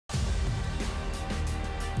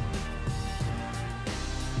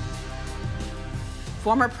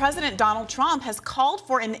Former President Donald Trump has called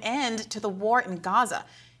for an end to the war in Gaza.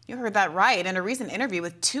 You heard that right. In a recent interview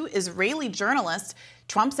with two Israeli journalists,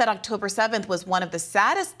 Trump said October 7th was one of the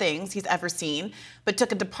saddest things he's ever seen, but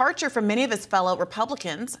took a departure from many of his fellow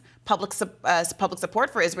Republicans. Public support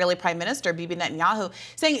for Israeli Prime Minister Bibi Netanyahu,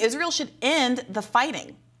 saying Israel should end the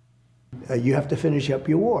fighting. You have to finish up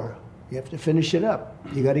your war. You have to finish it up.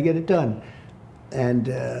 You got to get it done. And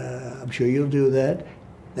I'm sure you'll do that.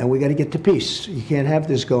 And we got to get to peace. You can't have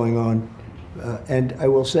this going on. And I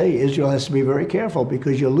will say, Israel has to be very careful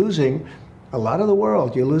because you're losing a lot of the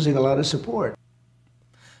world. You're losing a lot of support.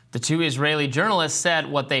 The two Israeli journalists said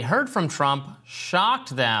what they heard from Trump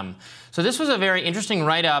shocked them. So this was a very interesting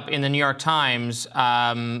write-up in the New York Times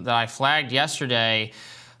that I flagged yesterday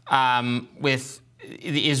with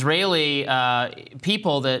the Israeli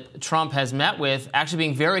people that Trump has met with actually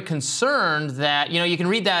being very concerned that, you can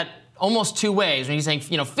read that almost two ways. When he's saying,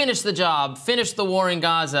 finish the job, finish the war in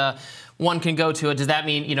Gaza, one can go to it. Does that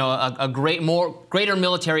mean, a greater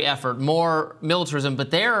military effort, more militarism? But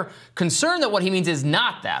they're concerned that what he means is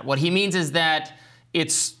not that. What he means is that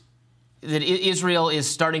Israel is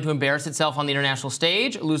starting to embarrass itself on the international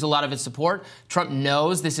stage, lose a lot of its support. Trump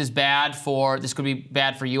knows this could be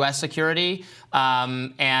bad for U.S. security.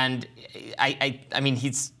 And I mean,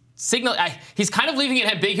 he's kind of leaving it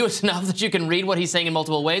ambiguous enough that you can read what he's saying in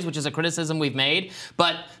multiple ways, which is a criticism we've made.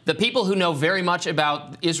 But the people who know very much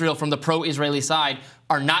about Israel from the pro-Israeli side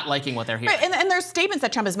are not liking what they're hearing. Right, and there's statements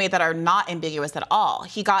that Trump has made that are not ambiguous at all.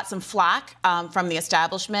 He got some flack from the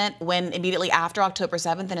establishment when immediately after October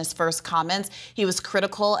 7th in his first comments, he was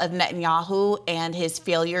critical of Netanyahu and his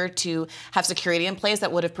failure to have security in place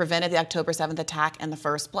that would have prevented the October 7th attack in the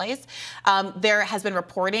first place. There has been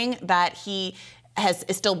reporting that he is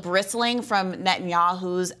still bristling from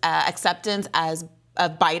Netanyahu's acceptance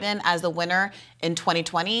of Biden as the winner in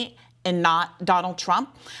 2020 and not Donald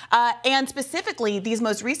Trump. And specifically, these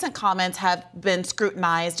most recent comments have been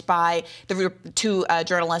scrutinized by the two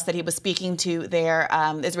journalists that he was speaking to, their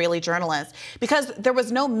Israeli journalists, because there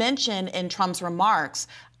was no mention in Trump's remarks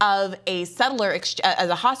of a as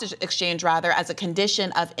a hostage exchange, rather, as a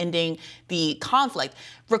condition of ending the conflict.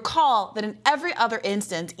 Recall that in every other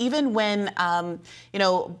instance, even when,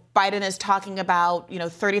 Biden is talking about,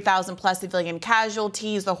 30,000 plus civilian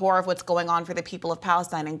casualties, the horror of what's going on for the people of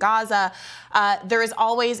Palestine and Gaza, there is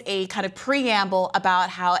always a kind of preamble about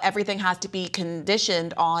how everything has to be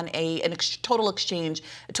conditioned on total exchange,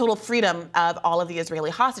 total freedom of all of the Israeli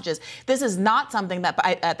hostages. This is not something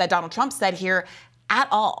that Donald Trump said here at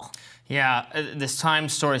all. Yeah, this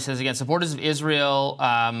Times story says, again, supporters of Israel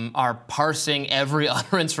are parsing every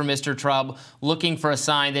utterance from Mr. Trump, looking for a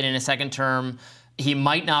sign that in a second term, he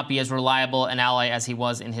might not be as reliable an ally as he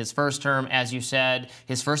was in his first term. As you said,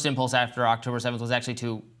 his first impulse after October 7th was actually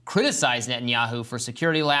to criticize Netanyahu for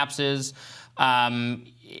security lapses.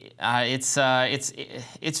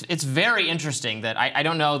 It's very interesting that I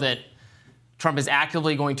don't know that Trump is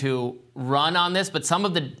actively going to run on this, but some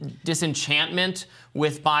of the disenchantment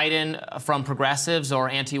with Biden from progressives or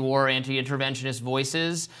anti-war, anti-interventionist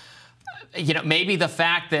voices, maybe the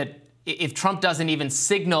fact that if Trump doesn't even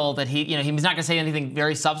signal that he's not going to say anything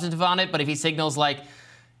very substantive on it, but if he signals like,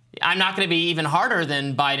 I'm not going to be even harder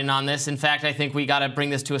than Biden on this, in fact, I think we got to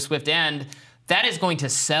bring this to a swift end, that is going to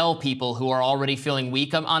sell people who are already feeling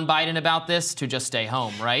weak on Biden about this to just stay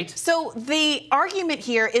home, right? So the argument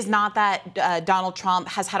here is not that Donald Trump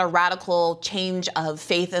has had a radical change of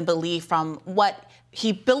faith and belief from what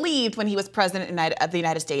he believed when he was president of the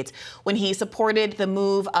United States, when he supported the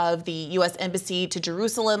move of the U.S. Embassy to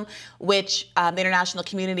Jerusalem, which the international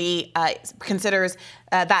community considers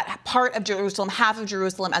that part of Jerusalem, half of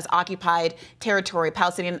Jerusalem, as occupied territory,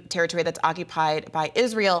 Palestinian territory that's occupied by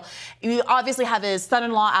Israel. You obviously have his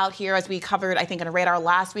son-in-law out here, as we covered, I think, in a radar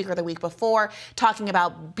last week or the week before, talking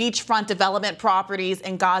about beachfront development properties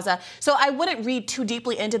in Gaza. So I wouldn't read too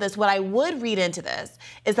deeply into this. What I would read into this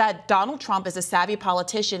is that Donald Trump is a savvy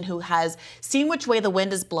politician who has seen which way the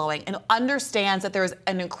wind is blowing and understands that there's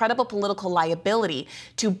an incredible political liability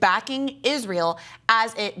to backing Israel,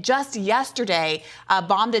 as it just yesterday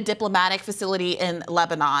bombed a diplomatic facility in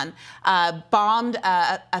Lebanon, bombed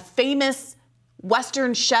a famous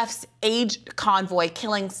Western chef's aid convoy,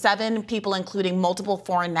 killing 7 people, including multiple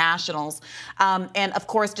foreign nationals, and of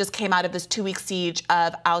course just came out of this 2-week siege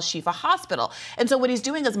of Al-Shifa Hospital. And so what he's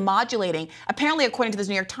doing is modulating. Apparently, according to this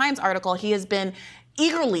New York Times article, he has been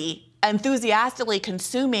eagerly, enthusiastically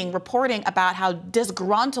consuming reporting about how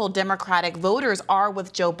disgruntled Democratic voters are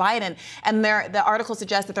with Joe Biden. And the article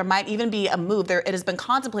suggests that there might even be a move. It has been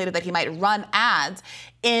contemplated that he might run ads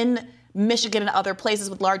in Michigan and other places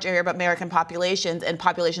with large Arab American populations and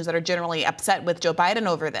populations that are generally upset with Joe Biden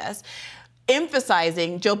over this,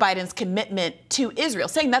 emphasizing Joe Biden's commitment to Israel,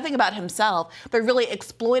 saying nothing about himself, but really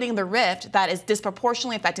exploiting the rift that is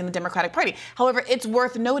disproportionately affecting the Democratic Party. However, it's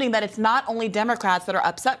worth noting that it's not only Democrats that are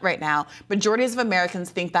upset right now. Majorities of Americans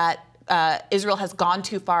think that Israel has gone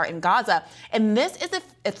too far in Gaza. And this is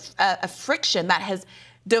a friction that has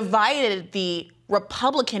divided the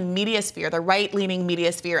Republican media sphere, the right-leaning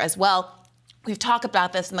media sphere as well. We've talked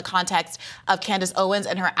about this in the context of Candace Owens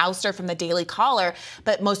and her ouster from the Daily Caller.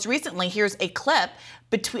 But most recently, here's a clip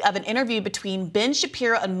of an interview between Ben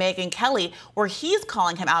Shapiro and Megyn Kelly, where he's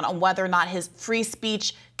calling him out on whether or not his free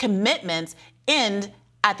speech commitments end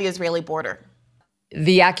at the Israeli border.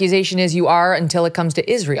 The accusation is you are until it comes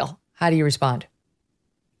to Israel. How do you respond?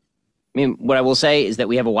 I mean, what I will say is that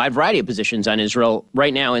we have a wide variety of positions on Israel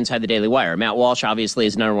right now inside the Daily Wire. Matt Walsh, obviously,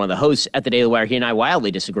 is another one of the hosts at the Daily Wire. He and I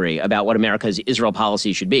wildly disagree about what America's Israel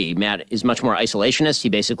policy should be. Matt is much more isolationist. He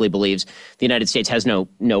basically believes the United States has no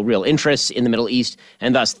real interests in the Middle East,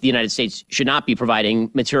 and thus the United States should not be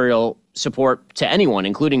providing material support to anyone,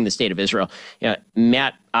 including the state of Israel.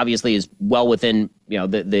 Matt obviously is well within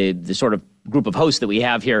the sort of group of hosts that we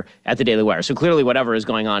have here at the Daily Wire. So clearly whatever is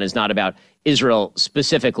going on is not about Israel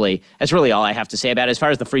specifically. That's really all I have to say about it. As far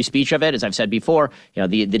as the free speech of it, as I've said before,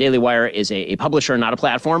 the Daily Wire is a publisher, not a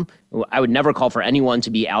platform. I would never call for anyone to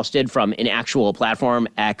be ousted from an actual platform,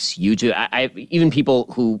 X, YouTube. Even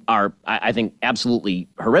people who are, I think, absolutely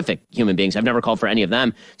horrific human beings, I've never called for any of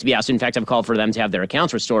them to be ousted. In fact, I've called for them to have their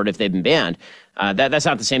accounts restored if they've been banned. That's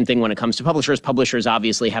not the same thing when it comes to publishers. Publishers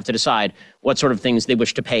obviously have to decide what sort of things they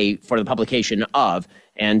wish to pay for the publication of.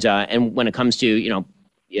 And when it comes to,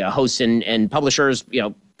 hosts and publishers,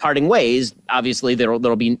 parting ways, obviously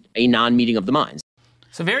there'll be a non-meeting of the minds.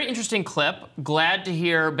 So very interesting clip. Glad to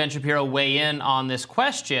hear Ben Shapiro weigh in on this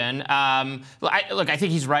question. Look, I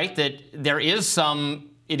think he's right that there is some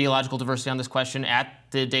ideological diversity on this question at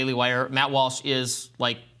the Daily Wire. Matt Walsh is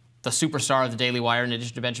like the superstar of the Daily Wire in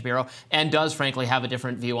addition to Ben Shapiro, and does frankly have a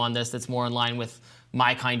different view on this that's more in line with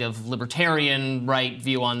my kind of libertarian right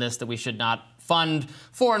view on this, that we should not fund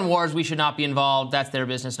foreign wars, we should not be involved, that's their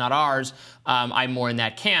business, not ours. I'm more in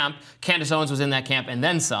that camp. Candace Owens was in that camp and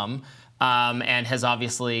then some, and has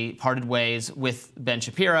obviously parted ways with Ben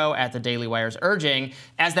Shapiro at the Daily Wire's urging.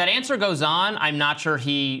 As that answer goes on, I'm not sure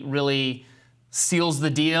he really seals the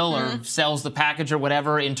deal or sells the package or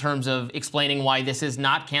whatever in terms of explaining why this is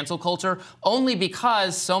not cancel culture, only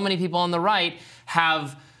because so many people on the right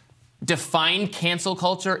have defined cancel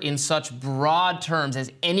culture in such broad terms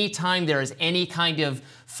as any time there is any kind of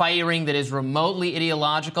firing that is remotely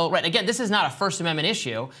ideological. Right, again, this is not a First Amendment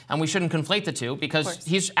issue, and we shouldn't conflate the two, because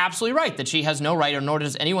he's absolutely right that she has no right, or nor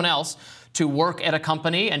does anyone else, to work at a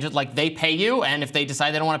company and just like they pay you, and if they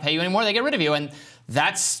decide they don't want to pay you anymore, they get rid of you. And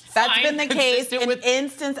that's been the case in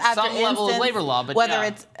instance after some level of labor law, but whether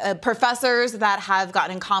it's professors that have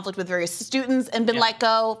gotten in conflict with various students and been let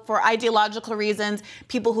go for ideological reasons,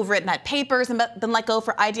 people who've written at papers and been let go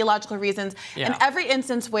for ideological reasons, and every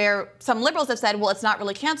instance where some liberals have said, well, it's not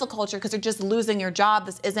really cancel culture because you're just losing your job.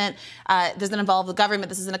 This isn't doesn't involve the government.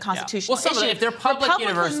 This isn't a constitutional issue. Well, if they're public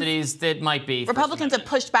universities, that might be. Republicans have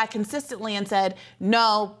pushed back consistently and said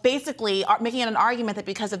no, basically making an argument that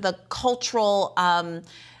because of the cultural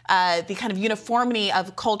the kind of uniformity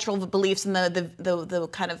of cultural beliefs and the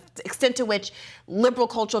kind of extent to which liberal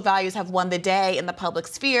cultural values have won the day in the public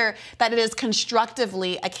sphere, that it is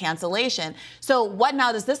constructively a cancellation. So what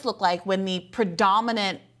now does this look like when the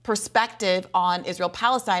predominant perspective on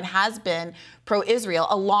Israel-Palestine has been pro-Israel,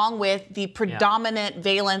 along with the predominant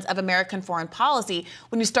valence of American foreign policy?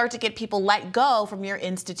 When you start to get people let go from your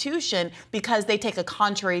institution because they take a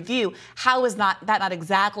contrary view, how is that not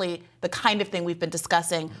exactly the kind of thing we've been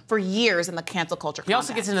discussing for years in the cancel culture context? He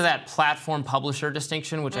also gets into that platform-publisher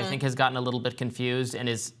distinction, which I think has gotten a little bit confused and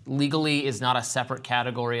is legally is not a separate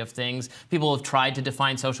category of things. People have tried to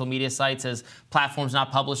define social media sites as platforms,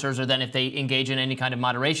 not publishers, or then if they engage in any kind of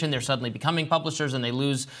moderation, they're suddenly becoming publishers and they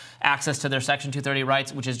lose access to their Section 230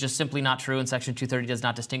 rights, which is just simply not true, and Section 230 does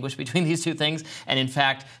not distinguish between these two things. And in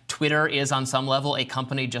fact, Twitter is on some level a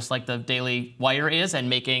company just like the Daily Wire is, and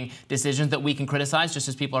making decisions that we can criticize just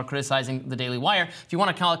as people are criticizing the Daily Wire. If you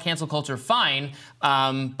want to call it cancel culture, fine,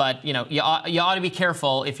 but you ought to be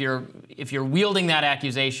careful if you're wielding that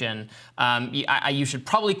accusation. You should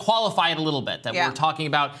probably qualify it a little bit, that we're talking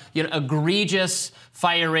about egregious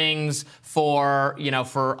firings for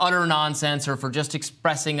utter nonsense, or for just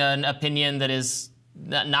expressing an opinion that is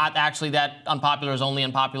not actually that unpopular, is only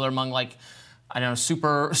unpopular among like I don't know,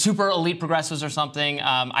 super elite progressives or something.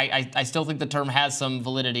 I still think the term has some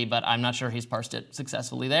validity, but I'm not sure he's parsed it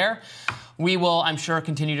successfully there. We will, I'm sure,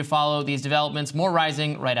 continue to follow these developments. More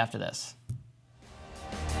Rising right after this.